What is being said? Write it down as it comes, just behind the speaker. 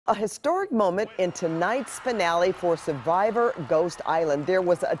A historic moment in tonight's finale for Survivor Ghost Island. There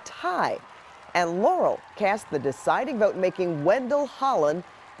was a tie, and Laurel cast the deciding vote, making Wendell Holland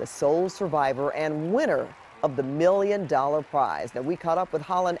the sole survivor and winner of the $1 million prize. Now, we caught up with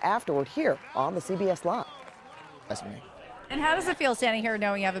Holland afterward here on the CBS Live. That's me. And how does it feel standing here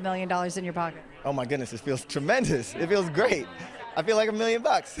knowing you have $1 million in your pocket? Oh my goodness, it feels tremendous. It feels great. I feel like $1 million.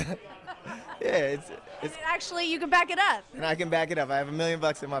 Yeah, it's Actually, you can back it up. and I can back it up. I have $1 million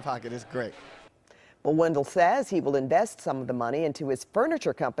in my pocket. It's great. Well, Wendell says he will invest some of the money into his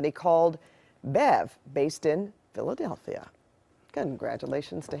furniture company called Bev, based in Philadelphia.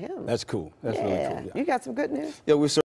 Congratulations to him. That's cool. That's really cool. Yeah. You got some good news? Yeah, we're